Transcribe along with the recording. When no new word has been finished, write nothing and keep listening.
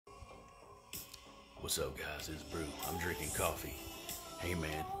What's up, guys? It's Brew. I'm drinking coffee. Hey,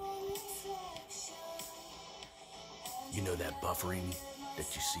 man. You know that buffering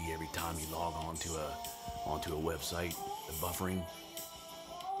that you see every time you log onto a website? The buffering?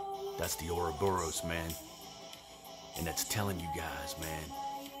 That's the Ouroboros, man. And that's telling you guys, man.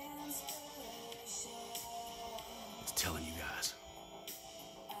 It's telling you guys.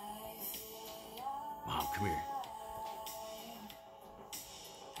 Mom, come here.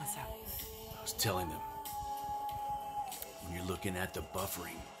 What's up? I was telling them, when you're looking at the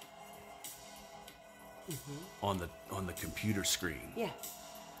buffering on the computer screen, Yeah.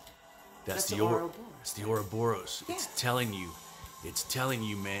 that's the Ouroboros. It's the Ouroboros. Yeah. It's telling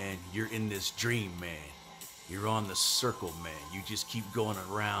you, man, you're in this dream, man. You're on the circle, man. You just keep going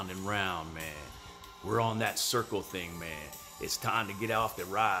around and round, man. We're on that circle thing, man. It's time to get off the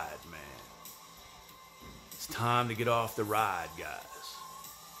ride, man. It's time to get off the ride, guys.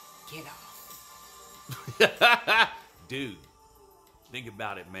 Get off. Dude, think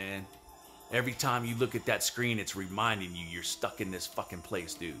about it, man. Every time you look at that screen, it's reminding you you're stuck in this fucking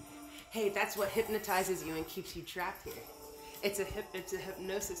place, dude. Hey, that's what hypnotizes you and keeps you trapped here. It's a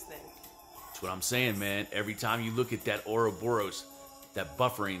hypnosis thing. That's what I'm saying, man. Every time you look at that Ouroboros, that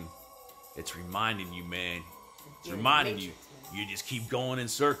buffering, it's reminding you, man. It's reminding you. You just keep going in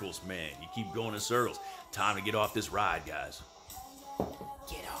circles, man. You keep going in circles. Time to get off this ride, guys.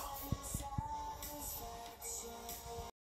 Get off.